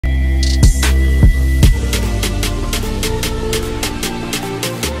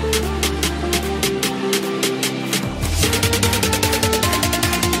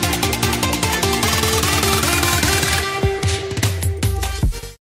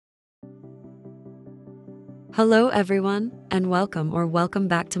Hello everyone, and welcome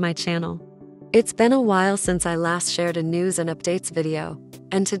back to my channel. It's been a while since I last shared a news and updates video,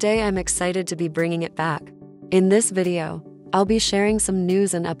 and today I'm excited to be bringing it back. In this video, I'll be sharing some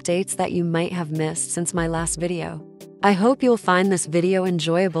news and updates that you might have missed since my last video. I hope you'll find this video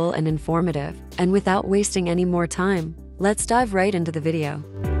enjoyable and informative, and without wasting any more time, let's dive right into the video.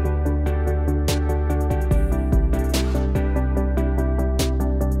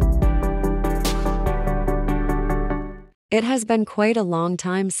 It has been quite a long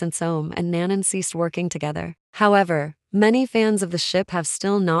time since Om and Nanan ceased working together. However, many fans of the ship have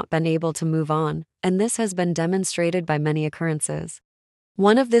still not been able to move on, and this has been demonstrated by many occurrences.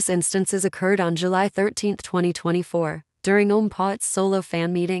 One of these instances occurred on July 13, 2024, during Om Pa's solo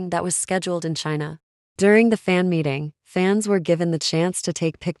fan meeting that was scheduled in China. During the fan meeting, fans were given the chance to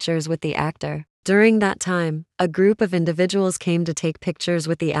take pictures with the actor. During that time, a group of individuals came to take pictures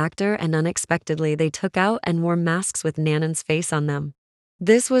with the actor, and unexpectedly they took out and wore masks with Nanan's face on them.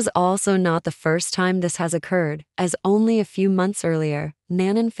 This was also not the first time this has occurred, as only a few months earlier,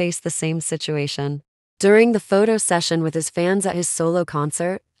 Nanan faced the same situation. During the photo session with his fans at his solo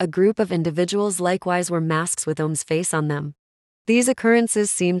concert, a group of individuals likewise wore masks with Om's face on them. These occurrences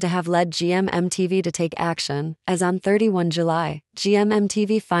seem to have led GMMTV to take action, as on 31 July,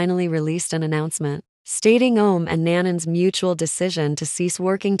 GMMTV finally released an announcement, stating Om and Nanan's mutual decision to cease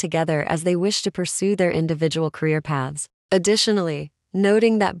working together as they wish to pursue their individual career paths. Additionally,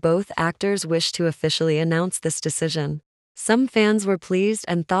 noting that both actors wish to officially announce this decision. Some fans were pleased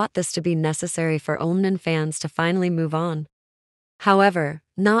and thought this to be necessary for Om and fans to finally move on. However,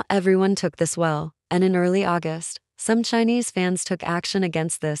 not everyone took this well, and in early August, some Chinese fans took action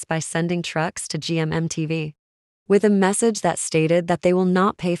against this by sending trucks to GMMTV with a message that stated that they will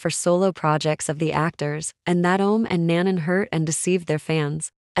not pay for solo projects of the actors, and that Om and Nanan hurt and deceived their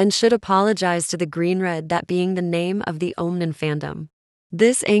fans, and should apologize to the Green Red, that being the name of the Omnan fandom.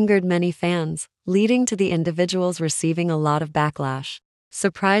 This angered many fans, leading to the individuals receiving a lot of backlash.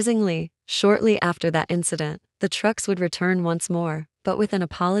 Surprisingly, shortly after that incident, the trucks would return once more, but with an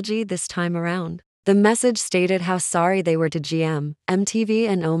apology this time around. The message stated how sorry they were to GM, MTV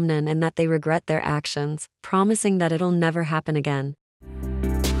and Omnan, and that they regret their actions, promising that it'll never happen again.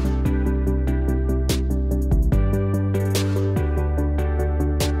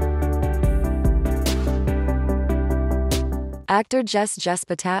 Actor Jess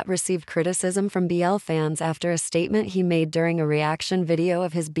Patat received criticism from BL fans after a statement he made during a reaction video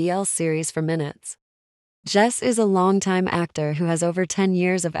of his BL series for Minutes. Jess is a longtime actor who has over 10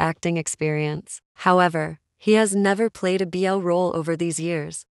 years of acting experience. However, he has never played a BL role over these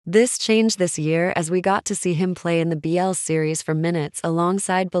years. This changed this year as we got to see him play in the BL series for Minutes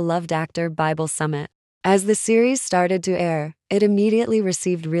alongside beloved actor Bible Summit. As the series started to air, it immediately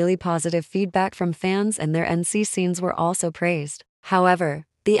received really positive feedback from fans, and their NC scenes were also praised. However,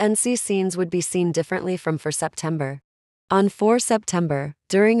 the NC scenes would be seen differently from for September. On 4 September,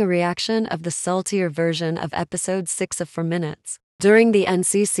 during a reaction of the saltier version of episode 6 of 4 Minutes, during the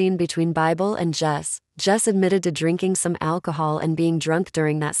NC scene between Bible and Jess admitted to drinking some alcohol and being drunk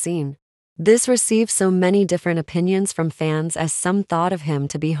during that scene. This received so many different opinions from fans, as some thought of him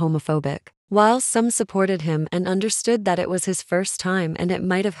to be homophobic, while some supported him and understood that it was his first time and it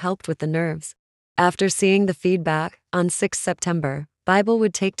might have helped with the nerves. After seeing the feedback, on 6 September, Bible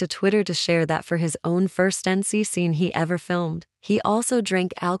would take to Twitter to share that for his own first NC scene he ever filmed, he also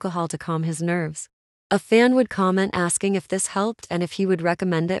drank alcohol to calm his nerves. A fan would comment asking if this helped and if he would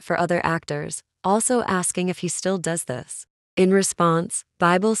recommend it for other actors, also asking if he still does this. In response,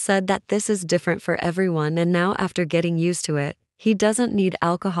 Bible said that this is different for everyone, and now after getting used to it, he doesn't need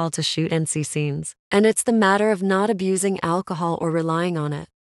alcohol to shoot NC scenes, and it's the matter of not abusing alcohol or relying on it.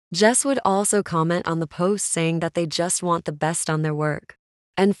 Jess would also comment on the post saying that they just want the best on their work.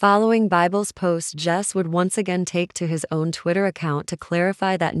 And following Bible's post, Jess would once again take to his own Twitter account to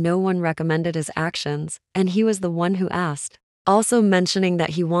clarify that no one recommended his actions, and he was the one who asked. Also mentioning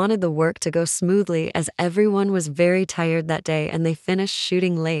that he wanted the work to go smoothly as everyone was very tired that day and they finished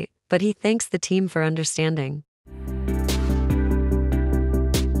shooting late, but he thanks the team for understanding.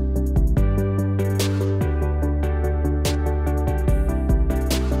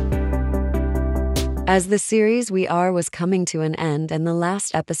 As the series We Are was coming to an end and the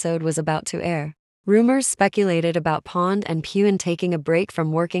last episode was about to air, rumors speculated about Pond and Pyun taking a break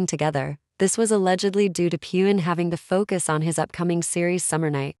from working together. This was allegedly due to Pyun having to focus on his upcoming series Summer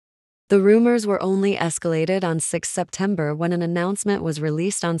Night. The rumors were only escalated on 6 September when an announcement was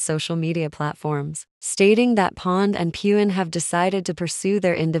released on social media platforms, stating that Pond and Pyun have decided to pursue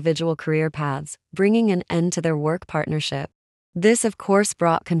their individual career paths, bringing an end to their work partnership. This, of course,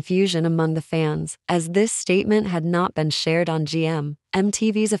 brought confusion among the fans, as this statement had not been shared on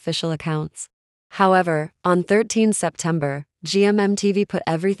GMMTV's official accounts. However, on 13 September, GMMTV put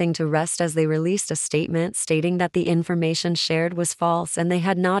everything to rest as they released a statement stating that the information shared was false and they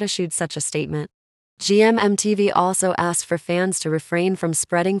had not issued such a statement. GMMTV also asked for fans to refrain from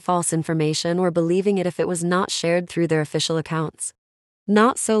spreading false information or believing it if it was not shared through their official accounts.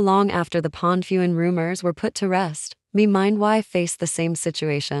 Not so long after the Pondfuin rumors were put to rest, MeMindWhy faced the same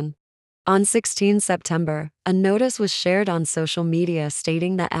situation. On 16 September, a notice was shared on social media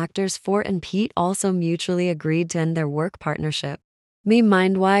stating that actors Fort and Pete also mutually agreed to end their work partnership.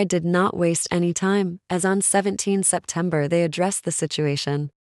 MeMindWhy did not waste any time, as on 17 September they addressed the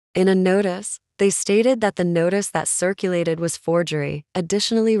situation. In a notice, they stated that the notice that circulated was forgery,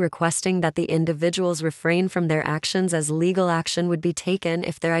 additionally requesting that the individuals refrain from their actions as legal action would be taken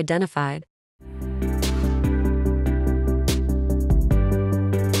if they're identified.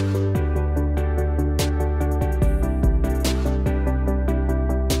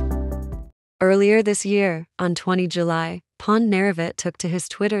 Earlier this year, on 20 July, Pon Naravit took to his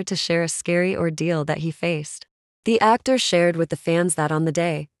Twitter to share a scary ordeal that he faced. The actor shared with the fans that on the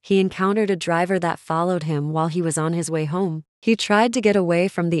day, he encountered a driver that followed him while he was on his way home. He tried to get away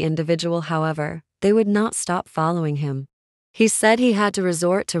from the individual, however, they would not stop following him. He said he had to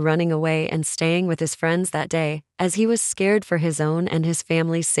resort to running away and staying with his friends that day, as he was scared for his own and his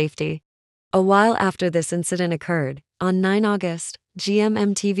family's safety. A while after this incident occurred, on 9 August,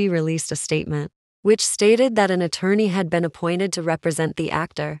 GMMTV released a statement, which stated that an attorney had been appointed to represent the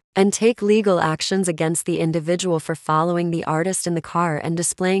actor and take legal actions against the individual for following the artist in the car and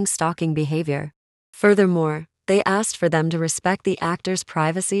displaying stalking behavior. Furthermore, they asked for them to respect the actor's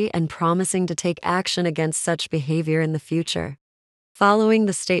privacy and promising to take action against such behavior in the future. Following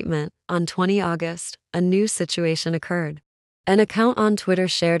the statement, on 20 August, a new situation occurred. An account on Twitter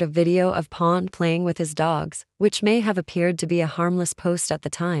shared a video of Pond playing with his dogs, which may have appeared to be a harmless post at the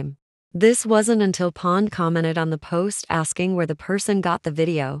time. This wasn't until Pond commented on the post asking where the person got the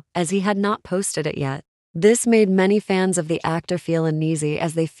video, as he had not posted it yet. This made many fans of the actor feel uneasy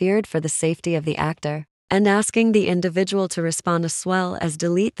as they feared for the safety of the actor, and asking the individual to respond as well as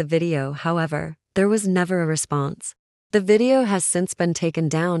delete the video. However, there was never a response. The video has since been taken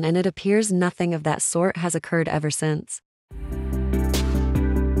down and it appears nothing of that sort has occurred ever since.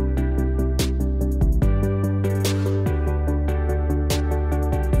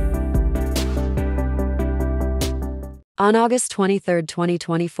 On August 23,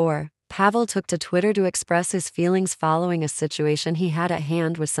 2024, Pavel took to Twitter to express his feelings following a situation he had at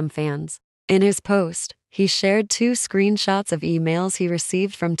hand with some fans. In his post, he shared 2 screenshots of emails he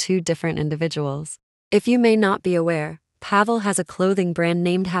received from 2 different individuals. If you may not be aware, Pavel has a clothing brand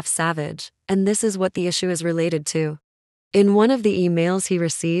named Half Savage, and this is what the issue is related to. In one of the emails he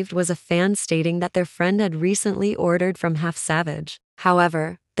received was a fan stating that their friend had recently ordered from Half Savage.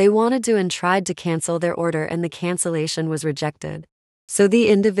 However, they wanted to and tried to cancel their order and the cancellation was rejected. So the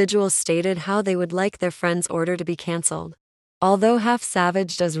individuals stated how they would like their friend's order to be canceled. Although Half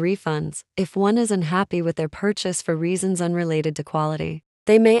Savage does refunds, if one is unhappy with their purchase for reasons unrelated to quality,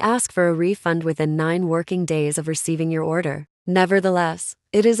 they may ask for a refund within 9 working days of receiving your order. Nevertheless,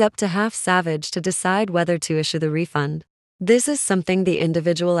 it is up to Half Savage to decide whether to issue the refund. This is something the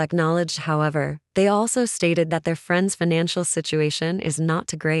individual acknowledged. However, they also stated that their friend's financial situation is not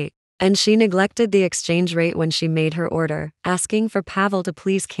too great, and she neglected the exchange rate when she made her order, asking for Pavel to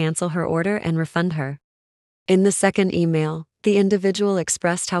please cancel her order and refund her. In the second email, the individual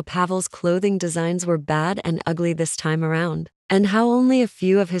expressed how Pavel's clothing designs were bad and ugly this time around, and how only a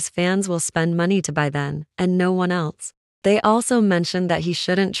few of his fans will spend money to buy them, and no one else. They also mentioned that he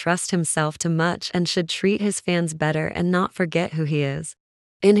shouldn't trust himself too much and should treat his fans better and not forget who he is.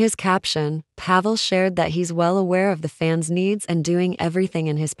 In his caption, Pavel shared that he's well aware of the fans' needs and doing everything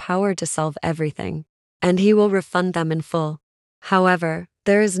in his power to solve everything, and he will refund them in full. However,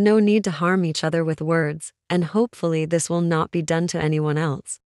 there is no need to harm each other with words, and hopefully this will not be done to anyone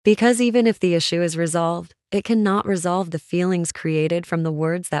else. Because even if the issue is resolved, it cannot resolve the feelings created from the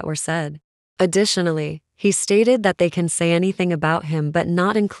words that were said. Additionally, he stated that they can say anything about him but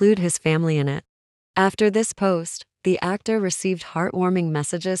not include his family in it. After this post, the actor received heartwarming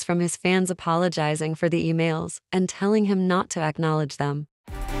messages from his fans apologizing for the emails and telling him not to acknowledge them.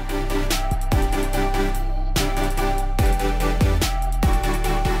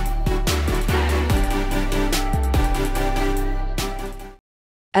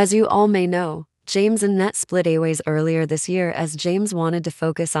 As you all may know, James and Net split ways earlier this year as James wanted to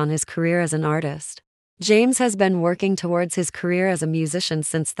focus on his career as an artist. James has been working towards his career as a musician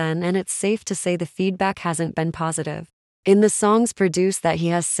since then, and it's safe to say the feedback hasn't been positive. In the songs produced that he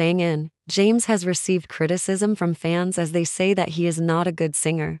has sang in, James has received criticism from fans as they say that he is not a good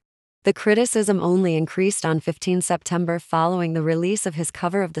singer. The criticism only increased on 15 September following the release of his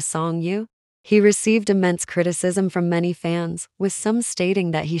cover of the song You. He received immense criticism from many fans, with some stating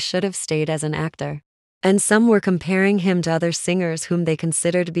that he should have stayed as an actor. And some were comparing him to other singers whom they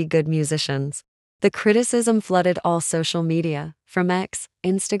consider to be good musicians. The criticism flooded all social media, from X,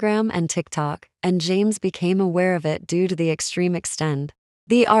 Instagram, and TikTok, and James became aware of it due to the extreme extent.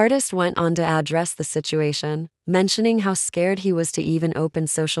 The artist went on to address the situation, mentioning how scared he was to even open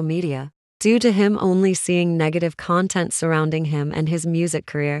social media, due to him only seeing negative content surrounding him and his music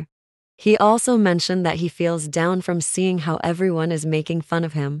career. He also mentioned that he feels down from seeing how everyone is making fun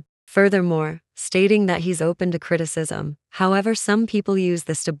of him. Furthermore, stating that he's open to criticism, however some people use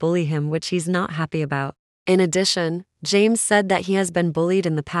this to bully him, which he's not happy about. In addition, James said that he has been bullied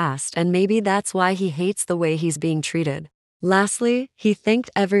in the past and maybe that's why he hates the way he's being treated. Lastly, he thanked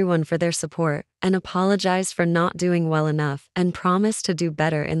everyone for their support and apologized for not doing well enough and promised to do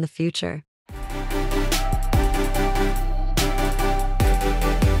better in the future.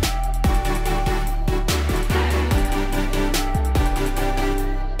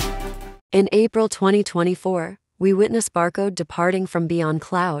 In April 2024, we witnessed Barcode departing from Beyond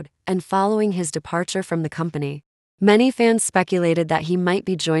Cloud and following his departure from the company. Many fans speculated that he might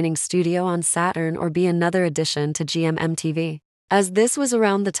be joining Studio on Saturn or be another addition to GMMTV, as this was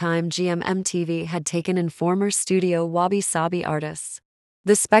around the time GMMTV had taken in former Studio Wabi Sabi artists.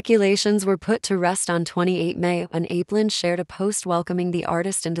 The speculations were put to rest on 28 May when Apelin shared a post welcoming the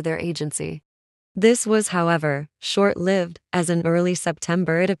artist into their agency. This was, however, short-lived, as in early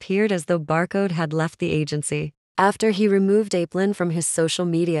September it appeared as though Barcode had left the agency, after he removed Apelin from his social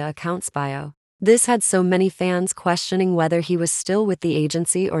media account's bio. This had so many fans questioning whether he was still with the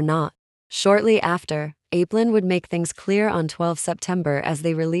agency or not. Shortly after, Apelin would make things clear on 12 September as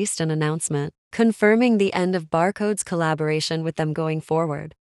they released an announcement, confirming the end of Barcode's collaboration with them going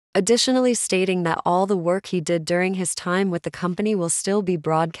forward. Additionally stating that all the work he did during his time with the company will still be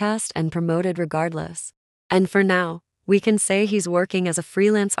broadcast and promoted regardless. And for now, we can say he's working as a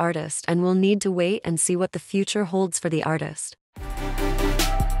freelance artist and we'll need to wait and see what the future holds for the artist.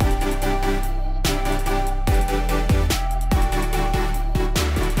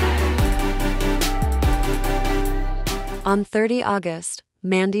 On 30 August,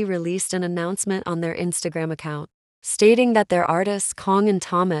 Mandy released an announcement on their Instagram account, stating that their artists Kong and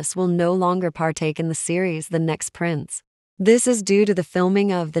Thomas will no longer partake in the series The Next Prince. This is due to the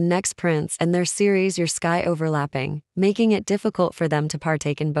filming of The Next Prince and their series Your Sky overlapping, making it difficult for them to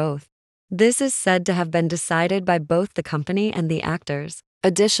partake in both. This is said to have been decided by both the company and the actors.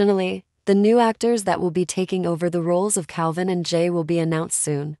 Additionally, the new actors that will be taking over the roles of Calvin and Jay will be announced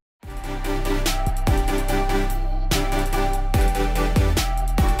soon.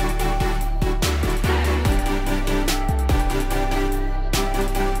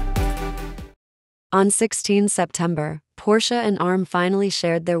 On 16 September, Portia and Arm finally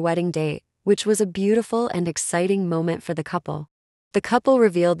shared their wedding date, which was a beautiful and exciting moment for the couple. The couple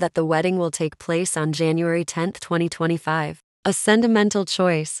revealed that the wedding will take place on January 10, 2025, a sentimental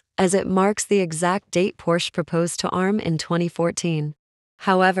choice, as it marks the exact date Portia proposed to Arm in 2014.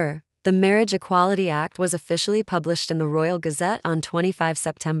 However, the Marriage Equality Act was officially published in the Royal Gazette on 25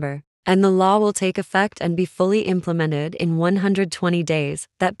 September. And the law will take effect and be fully implemented in 120 days,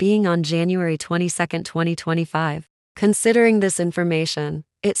 that being on January 22, 2025. Considering this information,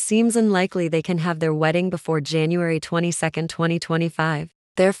 it seems unlikely they can have their wedding before January 22, 2025.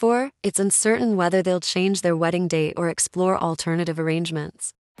 Therefore, it's uncertain whether they'll change their wedding date or explore alternative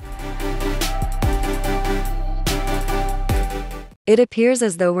arrangements. It appears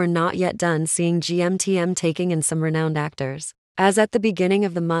as though we're not yet done seeing GMTM taking in some renowned actors, as at the beginning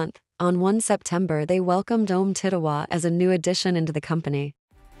of the month, on 1 September they welcomed Om Titawa as a new addition into the company.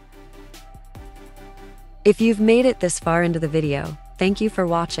 If you've made it this far into the video, thank you for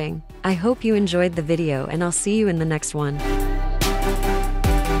watching. I hope you enjoyed the video and I'll see you in the next one.